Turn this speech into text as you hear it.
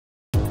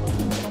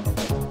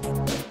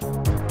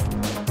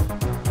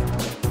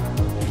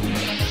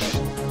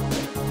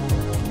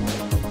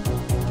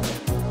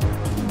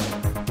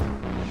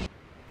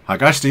Hi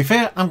guys, Steve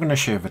here. I'm going to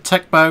show you the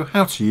Tech Bow,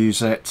 how to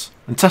use it,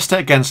 and test it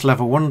against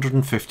level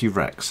 150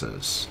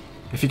 Rexes.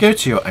 If you go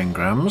to your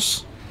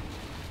engrams,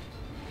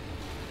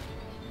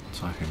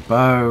 type in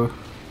bow,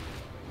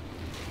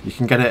 you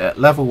can get it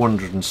at level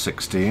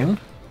 116.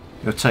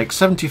 You'll take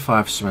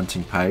 75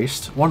 cementing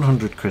paste,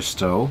 100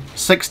 crystal,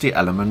 60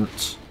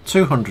 element,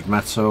 200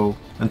 metal,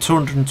 and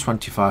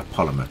 225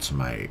 polymer to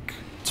make.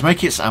 To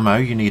make its ammo,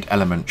 you need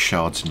element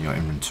shards in your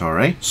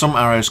inventory. Some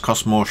arrows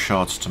cost more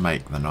shards to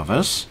make than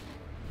others.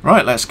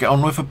 Right, let's get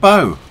on with a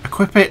bow.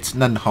 Equip it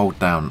and then hold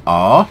down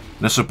R.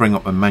 This will bring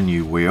up a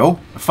menu wheel.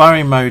 The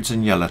firing mode's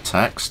in yellow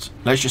text.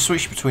 Lets you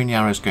switch between the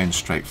arrows going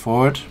straight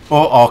forward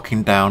or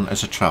arcing down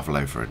as a travel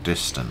over a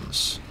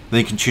distance.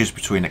 Then you can choose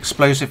between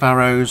explosive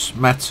arrows,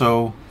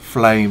 metal,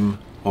 flame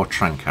or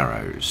trank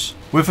arrows.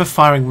 With the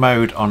firing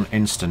mode on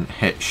instant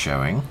hit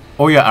showing,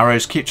 all your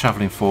arrows keep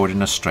travelling forward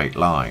in a straight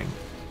line.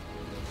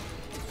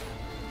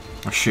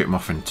 I'll shoot them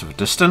off into the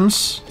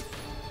distance.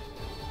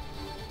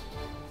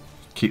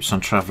 Keeps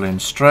on travelling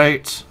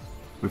straight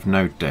with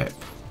no dip.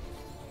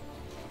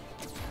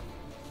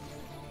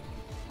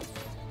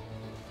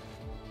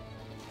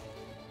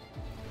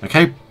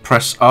 Okay,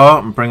 press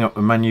R and bring up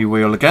the menu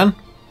wheel again.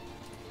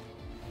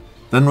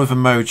 Then with the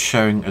mode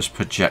showing as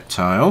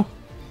projectile,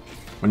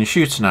 when you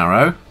shoot an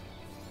arrow,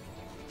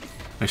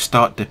 they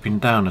start dipping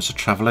down as they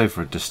travel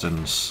over a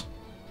distance.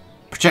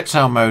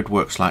 Projectile mode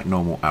works like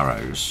normal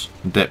arrows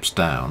and dips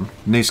down,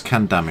 and these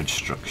can damage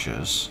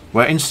structures,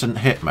 where instant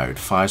hit mode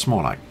fires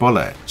more like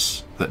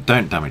bullets that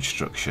don't damage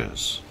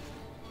structures.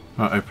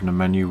 Right, open the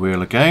menu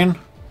wheel again,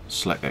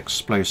 select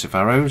explosive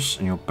arrows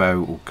and your bow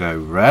will go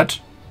red.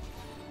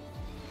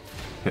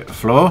 Hit the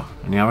floor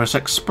and the arrows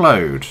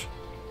explode.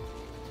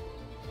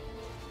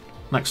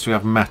 Next we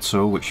have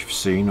metal, which you've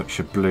seen, which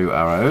are blue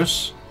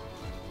arrows.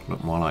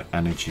 Look more like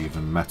energy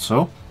than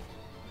metal.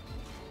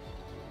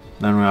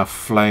 Then we have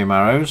flame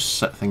arrows,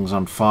 set things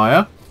on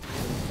fire.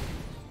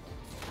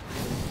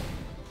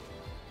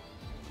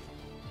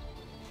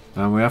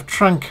 Then we have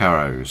trank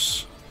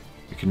arrows,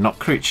 you can knock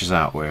creatures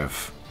out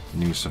with,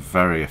 and these are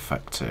very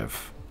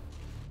effective.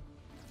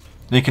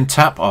 Then you can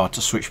tap R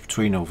to switch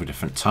between all the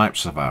different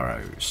types of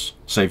arrows,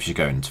 saves you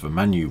going into the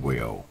menu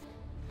wheel.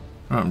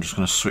 Right, I'm just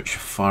going to switch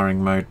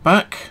firing mode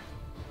back.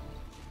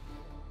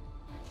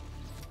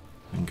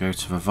 And go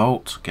to the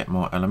vault, get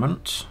more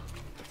element.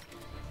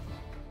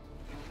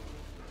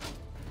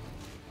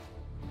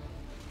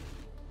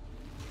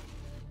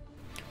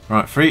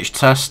 Right, for each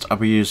test I'll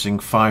be using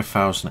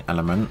 5,000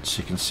 elements.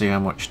 You can see how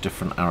much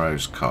different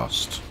arrows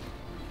cost.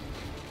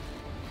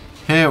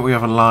 Here we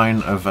have a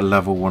line of a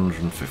level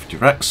 150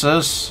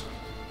 Rexes.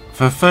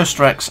 For the first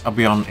Rex I'll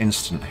be on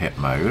instant hit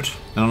mode,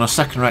 and on the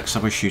second Rex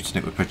I'll be shooting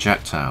it with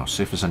projectile,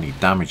 see if there's any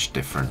damage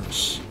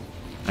difference.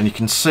 And you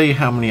can see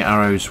how many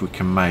arrows we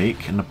can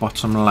make in the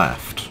bottom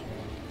left.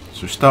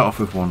 So we start off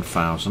with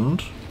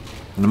 1,000,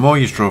 and the more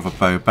you draw the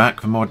bow back,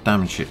 the more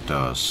damage it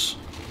does.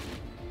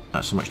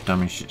 That's how much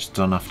damage it's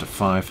done after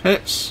 5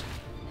 hits.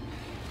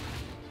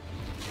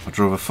 I'll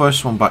draw the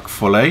first one back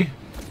fully,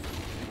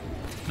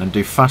 and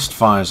do fast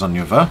fires on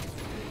the other.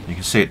 You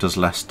can see it does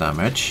less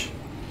damage.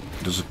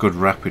 It does a good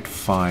rapid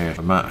fire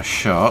amount of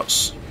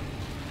shots.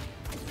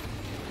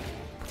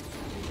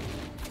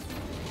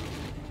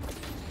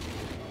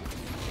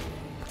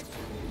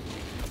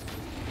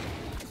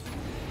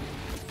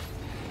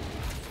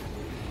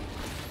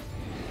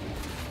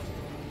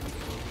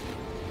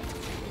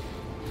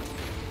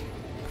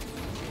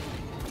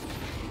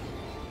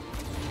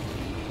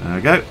 There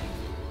we go.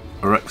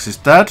 Rex is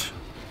dead.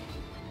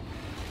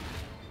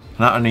 And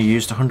that only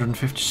used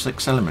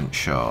 156 element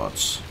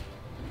shards.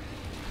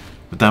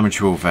 The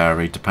damage will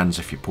vary, depends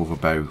if you pull the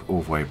bow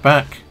all the way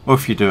back or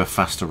if you do a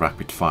faster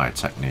rapid fire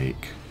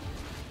technique.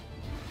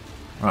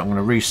 Right, I'm going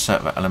to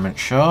reset the element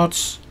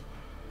shards.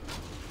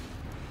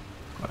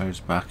 Put those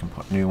back and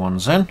put new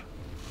ones in.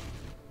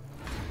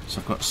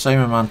 So I've got the same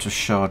amount of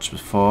shards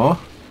before.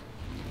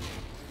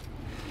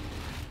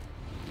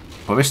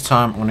 But this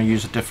time I'm going to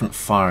use a different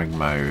firing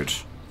mode.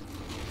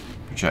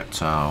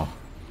 Projectile,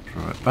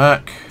 draw it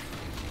back.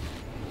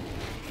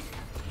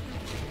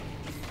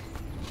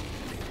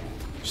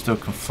 Still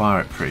can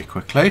fire it pretty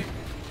quickly.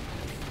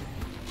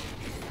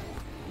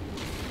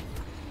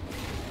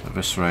 At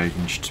this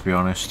range, to be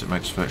honest, it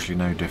makes virtually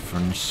no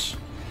difference.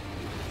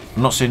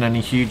 I'm not seeing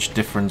any huge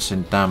difference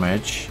in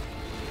damage.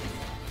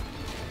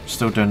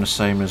 Still doing the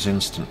same as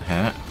instant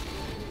hit.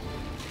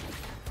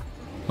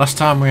 Last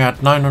time we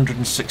had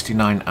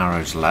 969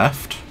 arrows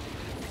left.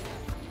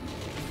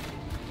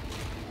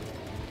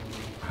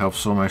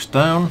 Health's almost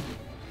down.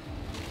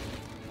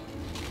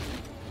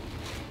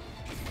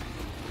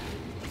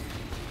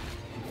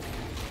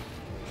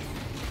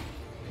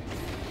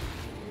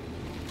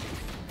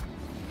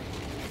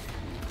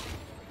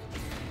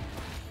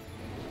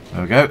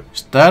 There we go,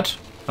 it's dead.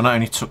 And I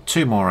only took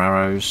 2 more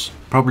arrows,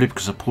 probably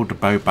because I pulled the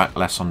bow back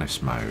less on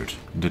this mode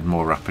and did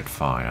more rapid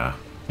fire.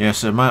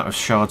 Yes, the amount of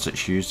shards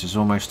it's used is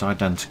almost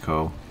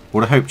identical.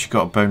 Would have hoped you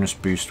got a bonus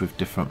boost with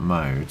different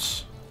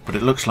modes, but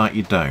it looks like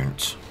you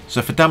don't. So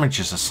if the damage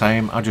is the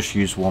same, I'll just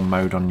use one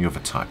mode on the other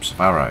types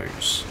of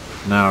arrows.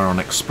 Now we're on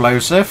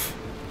explosive.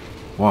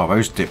 Wow,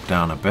 those dip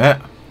down a bit.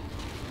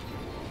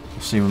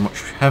 They seem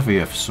much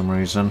heavier for some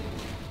reason.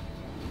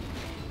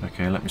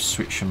 Okay, let me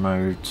switch the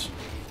mode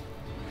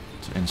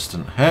to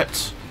instant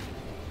hit.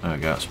 There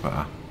we go, that's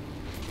better.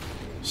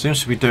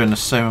 Seems to be doing the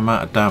same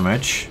amount of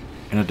damage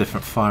in a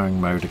different firing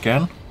mode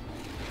again.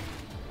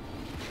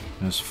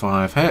 There's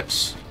 5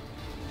 hits.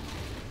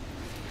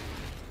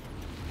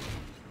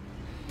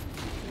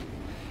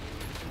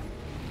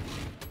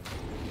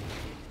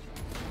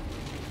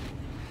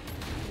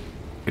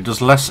 It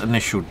does less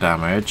initial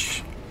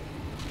damage,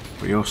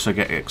 but you also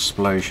get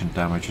explosion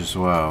damage as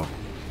well.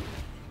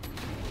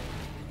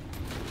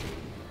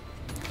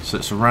 So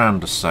it's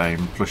around the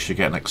same, plus you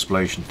get an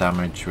explosion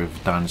damage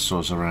with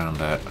dinosaurs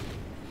around it.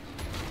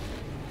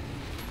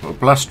 But a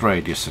blast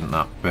radius isn't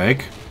that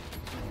big.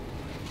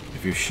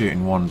 If you're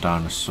shooting one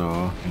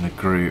dinosaur in a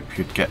group,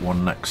 you'd get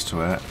one next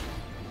to it.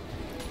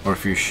 Or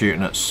if you're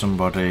shooting at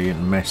somebody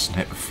and miss and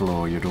hit the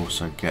floor, you'd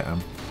also get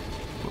them.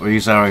 But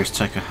these arrows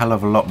take a hell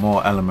of a lot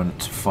more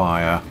element to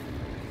fire.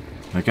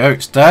 There we go,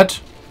 it's dead.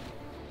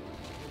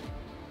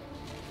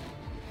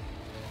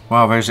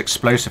 Wow, those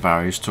explosive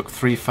arrows took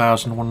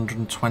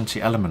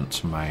 3,120 element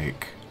to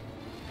make.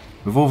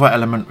 With all that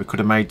element, we could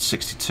have made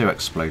 62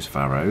 explosive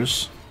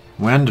arrows.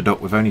 We ended up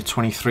with only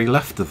 23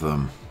 left of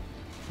them.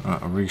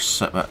 Right, I'll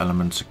reset that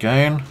element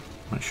again.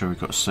 Make sure we've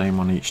got the same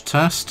on each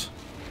test.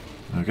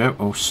 There we go,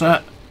 all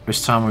set.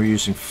 This time we're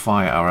using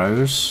fire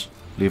arrows.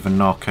 Leaving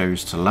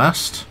narcos to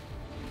last.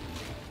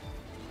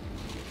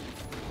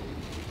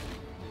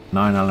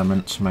 9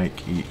 elements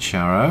make each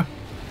arrow.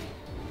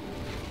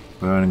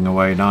 Burning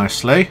away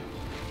nicely.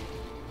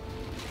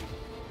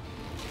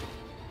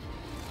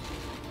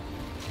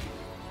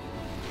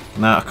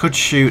 Now I could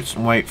shoot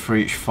and wait for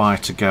each fire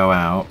to go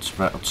out,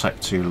 but that'll take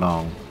too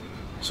long.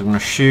 So I'm going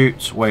to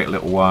shoot, wait a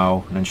little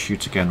while, and then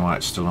shoot again while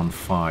it's still on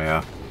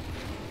fire.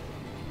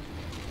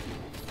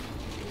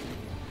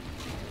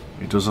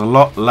 It does a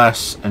lot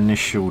less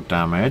initial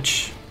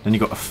damage. Then you've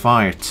got a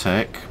fire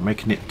tick,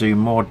 making it do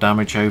more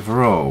damage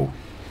overall.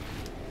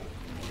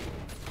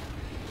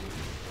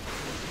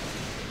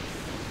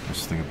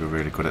 This thing would be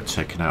really good at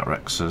taking out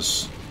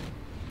Rexes.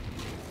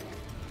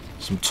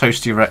 Some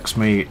toasty Rex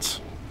meat.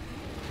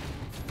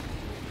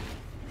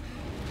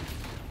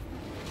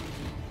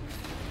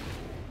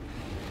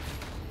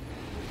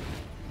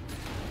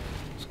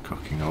 It's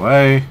cooking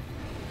away.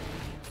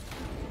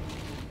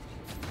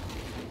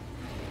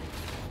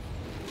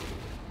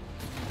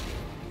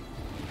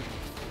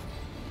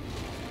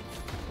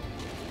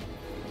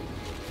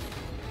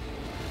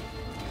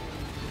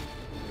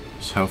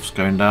 His health's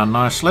going down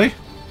nicely.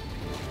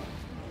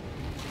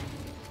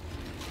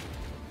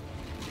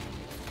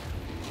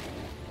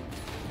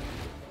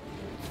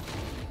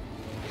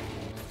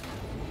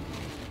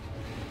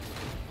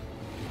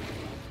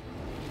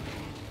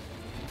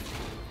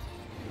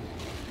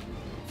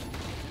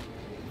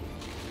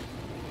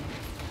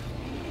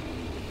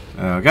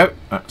 There we go,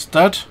 that's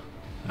dead.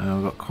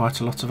 We've got quite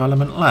a lot of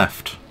element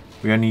left.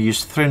 We only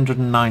used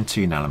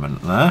 319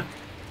 element there.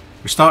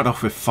 We started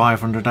off with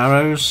 500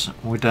 arrows,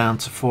 we're down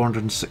to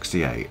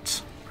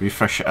 468.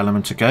 Refresh your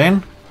element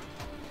again.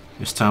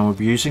 This time we'll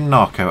be using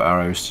narco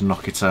arrows to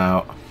knock it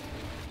out.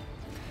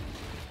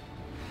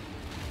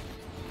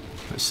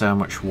 Let's see how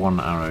much one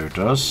arrow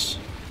does.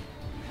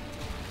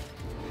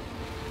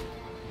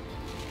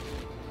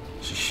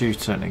 So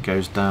shoot it and it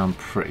goes down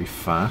pretty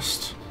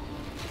fast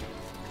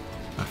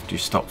after you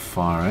stop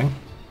firing.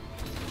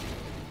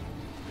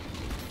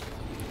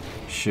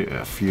 Shoot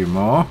it a few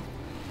more.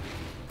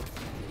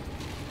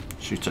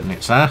 Shoot it in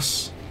its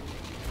ass.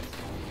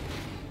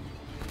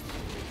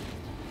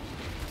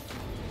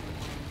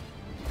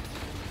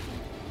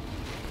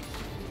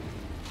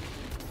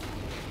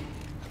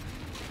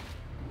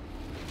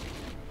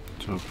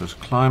 Torpedo's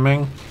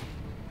climbing.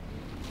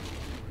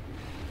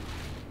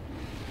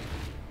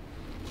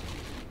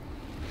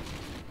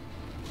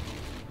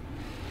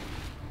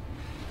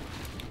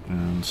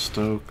 And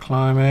still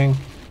climbing.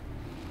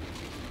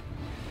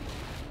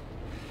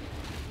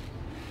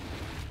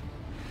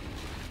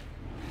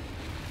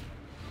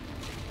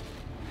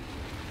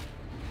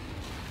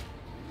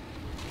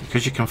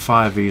 Because you can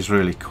fire these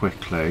really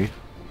quickly,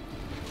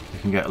 you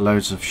can get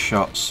loads of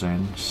shots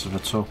in, so the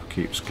torpedo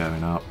keeps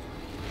going up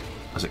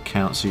as it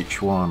counts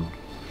each one.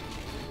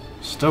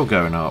 Still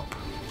going up.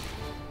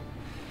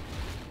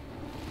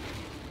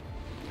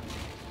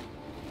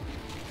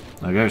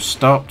 There we go,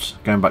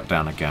 stopped, going back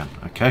down again.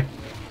 Okay,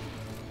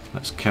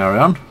 let's carry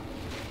on.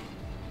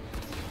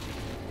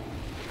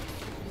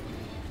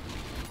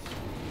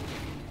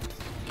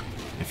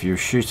 If you were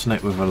shooting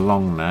it with a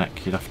long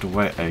neck, you'd have to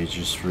wait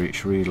ages for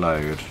each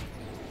reload.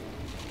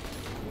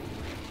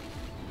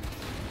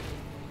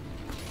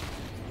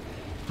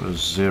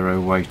 There's 0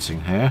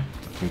 waiting here.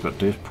 We've got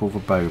to pull the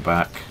bow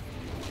back.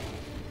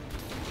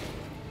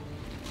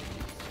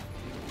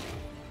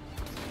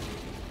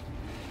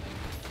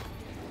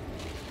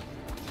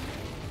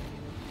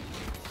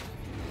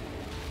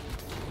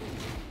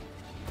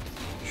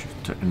 Should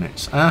Put it in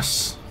its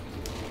ass.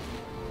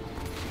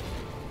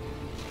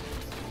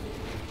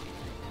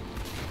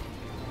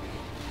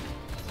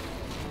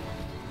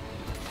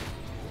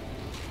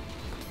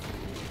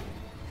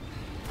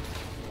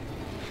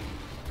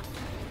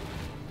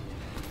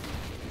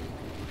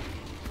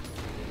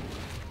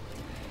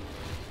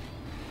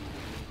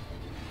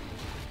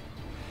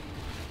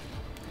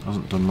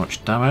 Hasn't done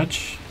much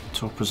damage.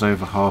 Torpor's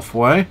over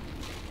halfway.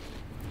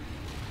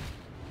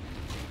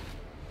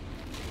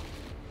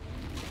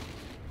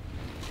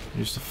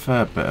 Used a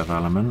fair bit of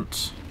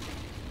element.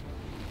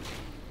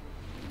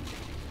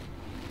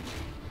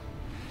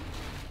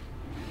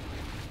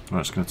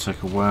 Well, it's going to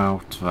take a while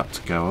for that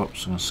to go up,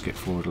 so I'm going to skip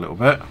forward a little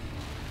bit.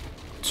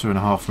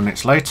 2.5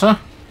 minutes later.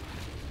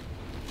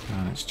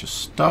 And it's just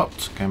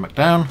stopped. Going back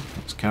down.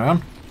 Let's carry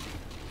on.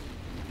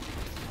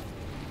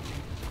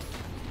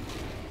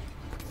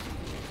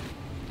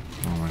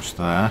 Almost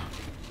there.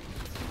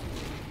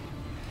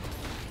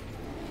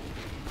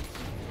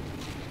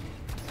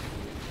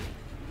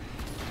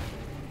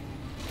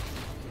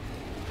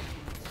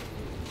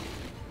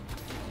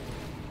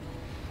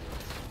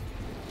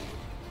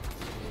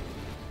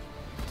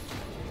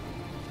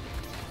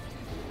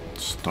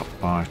 Stop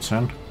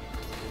biting.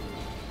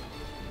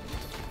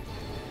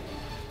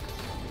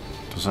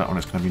 Does that one?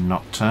 It's going to be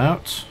knocked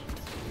out.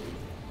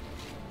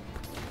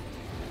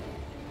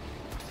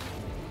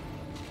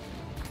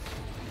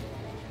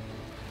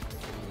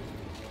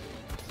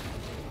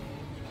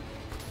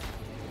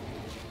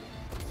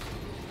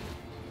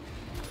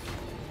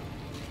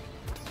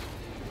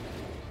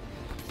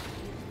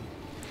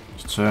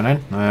 Just turn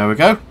in. There we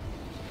go.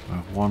 We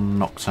have one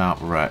knocked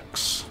out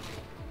Rex.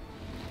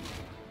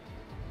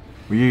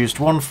 We used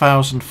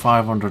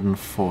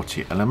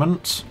 1,540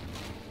 elements.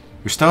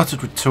 We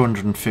started with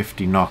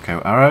 250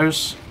 knockout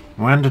arrows.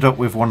 And we ended up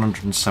with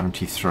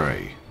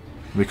 173.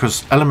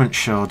 Because element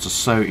shards are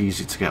so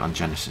easy to get on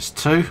Genesis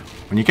 2,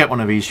 when you get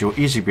one of these you'll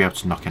easily be able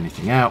to knock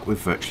anything out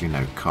with virtually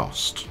no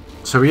cost.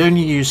 So we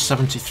only used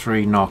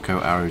 73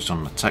 knockout arrows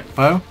on the Tek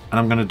bow, and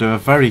I'm going to do a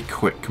very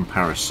quick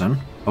comparison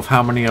of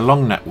how many a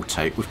long net will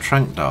take with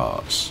trank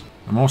darts.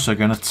 I'm also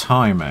going to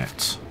time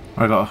it.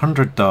 I've got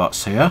 100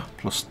 darts here,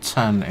 plus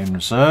 10 in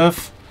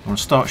reserve. I'm going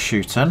to start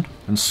shooting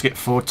and skip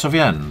forward to the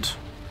end.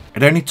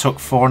 It only took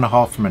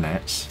 4.5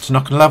 minutes to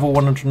knock a level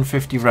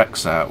 150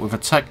 Rex out with a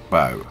Tek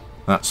bow.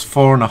 That's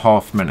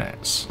 4.5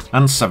 minutes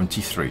and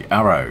 73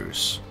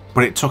 arrows.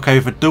 But it took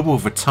over double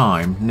the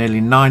time,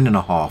 nearly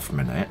 9.5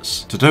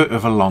 minutes, to do it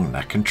with a long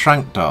neck and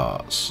trank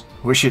darts,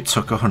 which it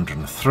took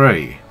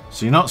 103.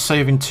 So you're not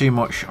saving too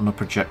much on the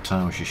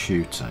projectiles you're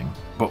shooting,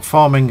 but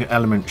farming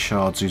element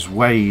shards is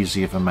way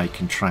easier than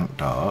making trank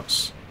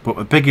darts. But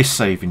the biggest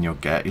saving you'll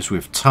get is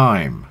with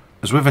time,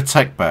 as with a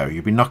Tek bow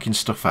you'll be knocking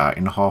stuff out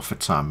in half the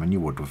time than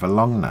you would with a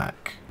long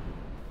neck.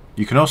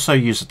 You can also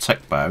use a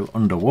Tek bow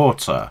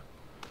underwater,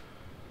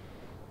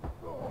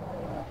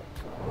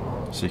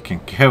 so you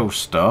can kill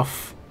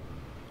stuff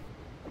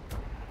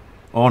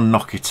or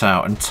knock it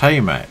out and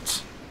tame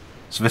it.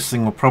 So this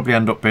thing will probably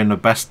end up being the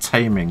best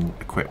taming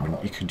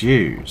equipment you could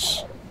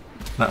use.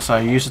 That's how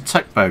you use a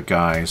Tek bow,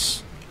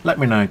 guys. Let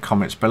me know in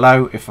comments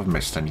below if I've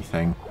missed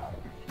anything.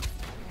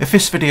 If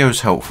this video is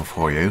helpful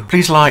for you,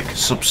 please like,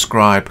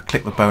 subscribe,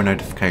 click the bell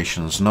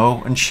notifications and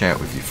all, and share it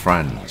with your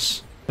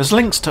friends. There's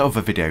links to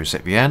other videos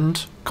at the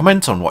end.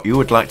 Comment on what you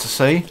would like to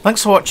see.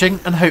 Thanks for watching,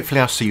 and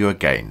hopefully I'll see you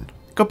again.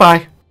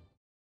 Goodbye.